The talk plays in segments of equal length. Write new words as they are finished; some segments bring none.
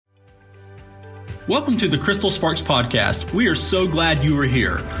Welcome to the Crystal Sparks Podcast. We are so glad you are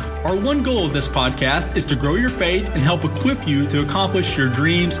here. Our one goal of this podcast is to grow your faith and help equip you to accomplish your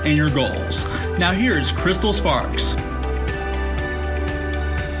dreams and your goals. Now here is Crystal Sparks.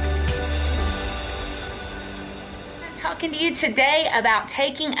 Talking to you today about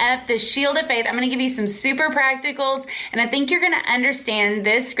taking up the shield of faith. I'm going to give you some super practicals, and I think you're going to understand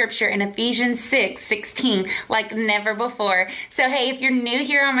this scripture in Ephesians 6:16 like never before. So hey, if you're new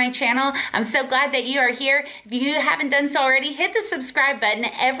here on my channel, I'm so glad that you are here. If you haven't done so already, hit the subscribe button.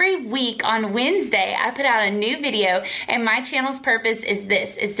 Every week on Wednesday, I put out a new video, and my channel's purpose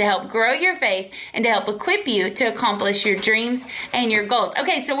is to help grow your faith and to help equip you to accomplish your dreams and your goals.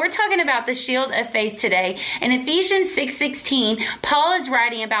 Okay, so we're talking about the shield of faith today. In Ephesians 6:16, Paul is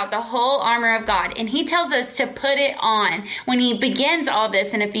writing about the whole armor of God, and he tells us to put it on when he begins all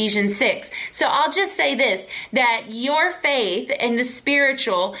this in Ephesians 6. So I'll just say this, that your faith and the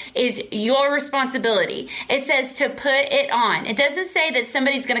spiritual is your responsibility. It says to put it on. It doesn't say that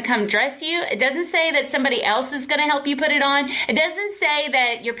somebody's going to come dress you. It doesn't say that somebody else is going to help you put it on. It doesn't say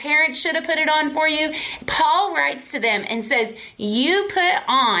that your parents should have put it on for you. Paul writes to them and says, you put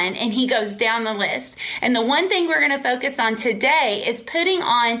on, and he goes down the list. And the one thing we're going to focus on today is putting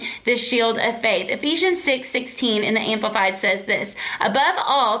on the shield of faith. Ephesians 6:16 in the Amplified says this, above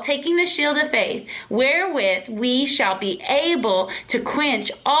all, taking the shield of faith, wherewith we shall be able to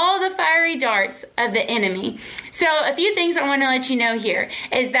quench all the fiery darts of the enemy. So a few things I want to let you know here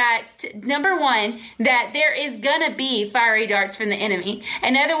is that, number one, that there is going to be fiery darts from the enemy.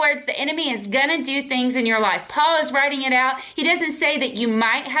 In other words, the enemy is going to do things in your life. Paul is writing it out. He doesn't say that you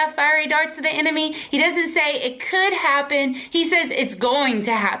might have fiery darts of the enemy. He doesn't say it could happen. He says it's going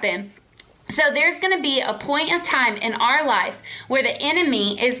to happen. So there's going to be a point of time in our life where the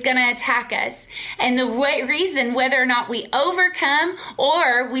enemy is going to attack us. And the reason whether or not we overcome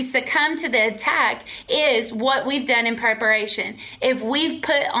or we succumb to the attack is what we've done in preparation. If we've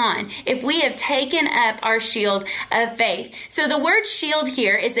put on, if we have taken up our shield of faith. So the word shield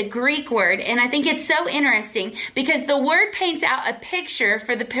here is a Greek word, and I think it's so interesting because the word paints out a picture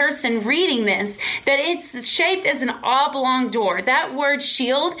for the person reading this that it's shaped as an oblong door. That word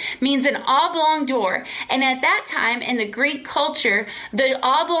shield means an oblong door, and at that time in the Greek culture, the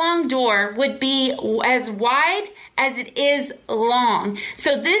oblong door would be as wide as it is long.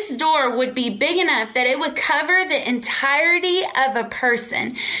 So this door would be big enough that it would cover the entirety of a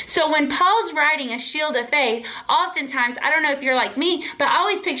person. So when Paul's writing a shield of faith, oftentimes, I don't know if you're like me, but I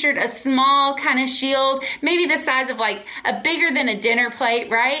always pictured a small kind of shield, maybe the size of like a bigger than a dinner plate,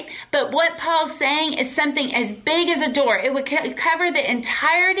 right? But what Paul's saying is something as big as a door. It would cover the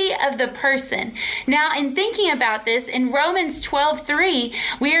entirety of the person. Now, in thinking about this, in Romans 12:3,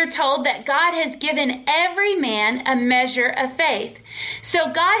 we are told that God has given every man a measure of faith.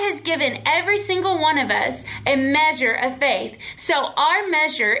 So God has given every single one of us a measure of faith. So our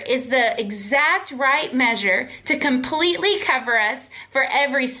measure is the exact right measure to completely cover us for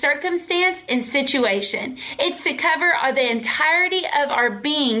every circumstance and situation. It's to cover the entirety of our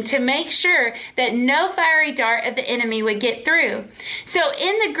being to make sure that no fiery dart of the enemy would get through. So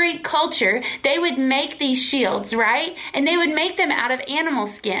in the Greek culture, they would make these shields, right? And they would make them out of animal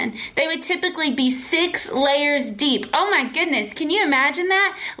skin. They would typically be 6 layers deep. Oh my goodness, can you imagine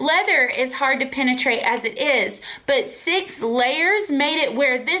that? Leather is hard to penetrate as it is, but 6 layers made it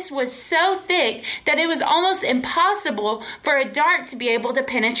where this was so thick that it was almost impossible for a dart to be able to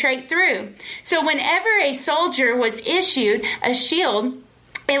penetrate through. So whenever a soldier was issued a shield,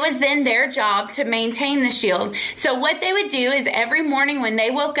 it was then their job to maintain the shield. So what they would do is every morning when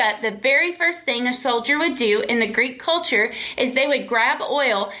they woke up, the very first thing a soldier would do in the Greek culture is they would grab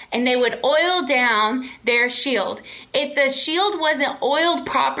oil and they would oil down their shield. If the shield wasn't oiled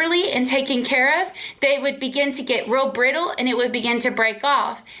properly and taken care of, they would begin to get real brittle and it would begin to break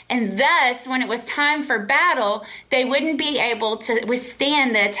off. And thus, when it was time for battle, they wouldn't be able to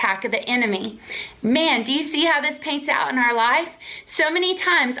withstand the attack of the enemy. Man, do you see how this paints out in our life? So many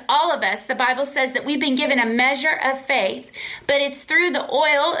times, all of us, the Bible says that we've been given a measure of faith, but it's through the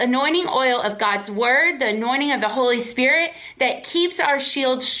anointing oil of God's Word, the anointing of the Holy Spirit, that keeps our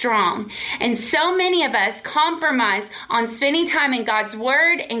shield strong. And so many of us compromise on spending time in God's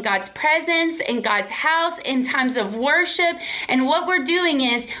Word, in God's presence, in God's house, in times of worship. And what we're doing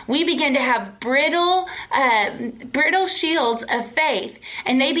is we begin to have brittle shields of faith,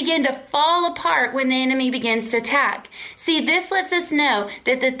 and they begin to fall apart when the enemy begins to attack. See, this lets us know that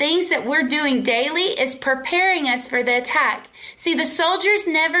that the things that we're doing daily is preparing us for the attack. See, the soldiers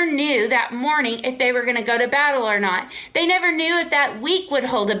never knew that morning if they were going to go to battle or not. They never knew if that week would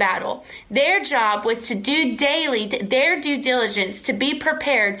hold a battle. Their job was to do daily their due diligence to be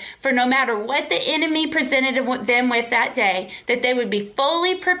prepared for no matter what the enemy presented them with that day, that they would be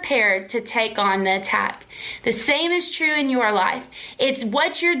fully prepared to take on the attack. The same is true in your life. It's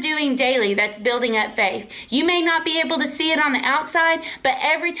what you're doing daily that's building up faith. You may not be able to see it on the outside, but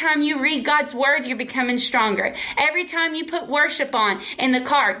every time you read God's word, you're becoming stronger. Every time you put worship on in the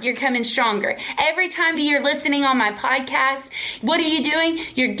car, you're coming stronger. Every time you're listening on my podcast, what are you doing?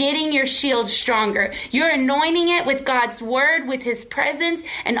 You're getting your shield stronger. You're anointing it with God's word, with his presence,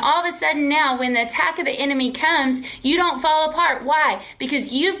 and all of a sudden now, when the attack of the enemy comes, you don't fall apart. Why?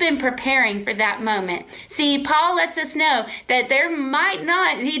 Because you've been preparing for that moment. See, Paul lets us know that there might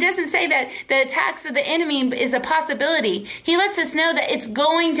not, he doesn't say that the attacks of the enemy is a possibility. He lets us know that it's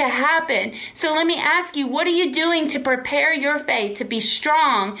going to happen. So let me ask you, what are you doing to prepare your faith to be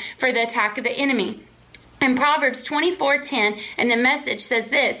strong for the attack of the enemy? In Proverbs 24:10, and the Message says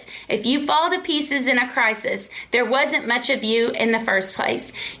this: if you fall to pieces in a crisis, there wasn't much of you in the first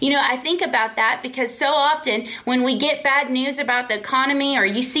place. You know, I think about that because so often when we get bad news about the economy, or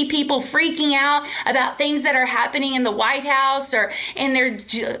you see people freaking out about things that are happening in the White House or in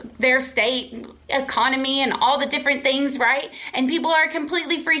their state economy and all the different things, right? And people are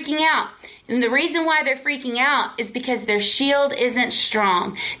completely freaking out. And the reason why they're freaking out is because their shield isn't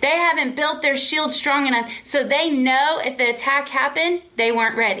strong. They haven't built their shield strong enough, so they know if the attack happened, they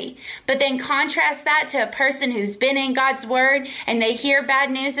weren't ready. But then contrast that to a person who's been in God's word and they hear bad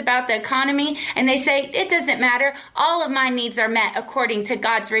news about the economy and they say, it doesn't matter. All of my needs are met according to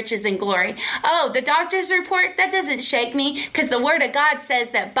God's riches and glory. Oh, the doctor's report, that doesn't shake me because the word of God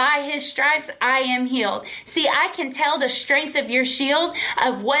says that by his stripes I am healed. See, I can tell the strength of your shield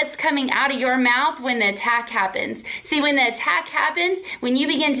of what's coming out of your mouth when the attack happens. See, when the attack happens, when you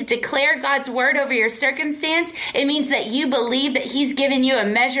begin to declare God's word over your circumstance, it means that you believe that he's given you a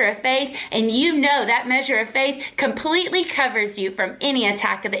measure of faith, and you know that measure of faith completely covers you from any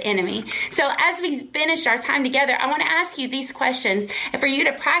attack of the enemy. So as we finish our time together, I want to ask you these questions for you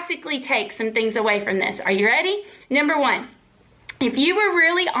to practically take some things away from this. Are you ready? Number one, if you were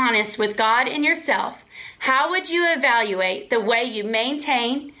really honest with God and yourself, how would you evaluate the way you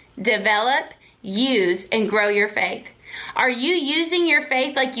maintain, develop, use, and grow your faith? Are you using your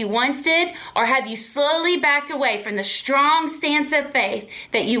faith like you once did, or have you slowly backed away from the strong stance of faith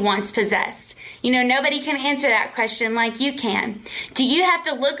that you once possessed? You know, nobody can answer that question like you can. Do you have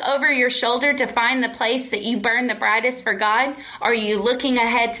to look over your shoulder to find the place that you burn the brightest for God? Or are you looking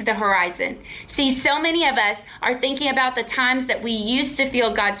ahead to the horizon? See, so many of us are thinking about the times that we used to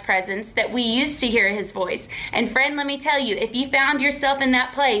feel God's presence, that we used to hear his voice. And friend, let me tell you, if you found yourself in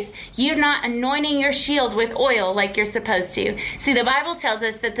that place, you're not anointing your shield with oil like you're supposed to. See, the Bible tells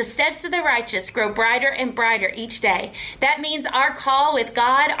us that the steps of the righteous grow brighter and brighter each day. That means our call with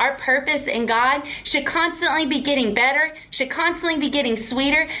God, our purpose in God, should constantly be getting better, should constantly be getting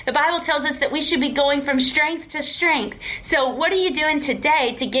sweeter. The Bible tells us that we should be going from strength to strength. So what are you doing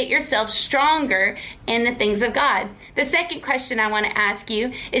today to get yourself stronger in the things of God? The second question I want to ask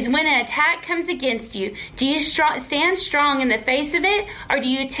you is, when an attack comes against you, do you stand strong in the face of it, or do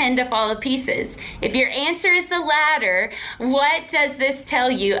you tend to fall to pieces? If your answer is the latter, what does this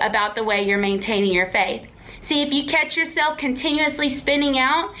tell you about the way you're maintaining your faith? See, if you catch yourself continuously spinning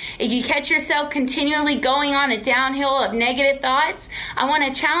out, if you catch yourself continually going on a downhill of negative thoughts, I want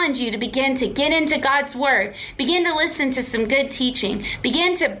to challenge you to begin to get into God's word. Begin to listen to some good teaching.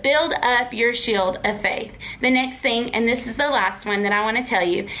 Begin to build up your shield of faith. The next thing, and this is the last one that I want to tell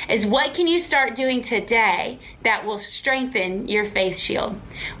you, is what can you start doing today that will strengthen your faith shield?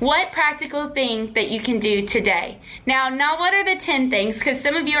 What practical thing that you can do today? Now, not what are the 10 things, because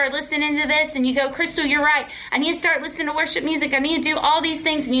some of you are listening to this and you go, Crystal, you're right. I need to start listening to worship music. I need to do all these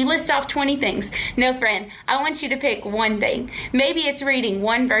things, and you list off 20 things. No, friend, I want you to pick one thing. Maybe it's reading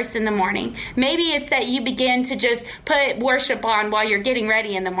one verse in the morning. Maybe it's that you begin to just put worship on while you're getting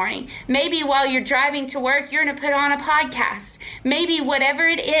ready in the morning. Maybe while you're driving to work, you're going to put on a podcast. Maybe whatever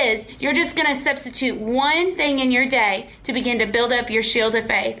it is, you're just going to substitute one thing in your day to begin to build up your shield of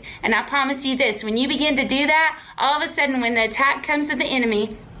faith. And I promise you this, when you begin to do that, all of a sudden when the attack comes to the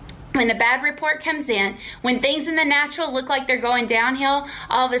enemy, when a bad report comes in, when things in the natural look like they're going downhill,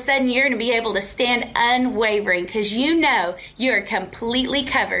 all of a sudden you're going to be able to stand unwavering because you know you are completely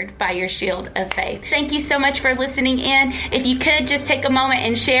covered by your shield of faith. Thank you so much for listening in. If you could just take a moment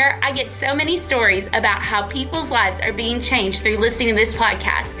and share. I get so many stories about how people's lives are being changed through listening to this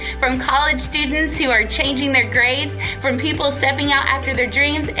podcast. From college students who are changing their grades, from people stepping out after their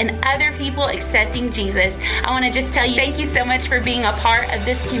dreams, and other people accepting Jesus. I want to just tell you, thank you so much for being a part of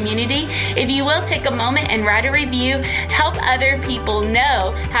this community. If you will take a moment and write a review, help other people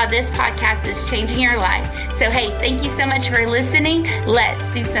know how this podcast is changing your life. So hey, thank you so much for listening.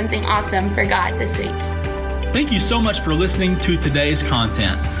 Let's do something awesome for God this week. Thank you so much for listening to today's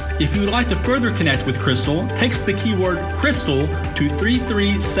content. If you would like to further connect with Crystal, text the keyword Crystal to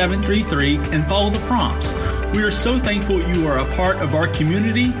 33733 and follow the prompts. We are so thankful you are a part of our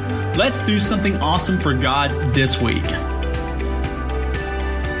community. Let's do something awesome for God this week.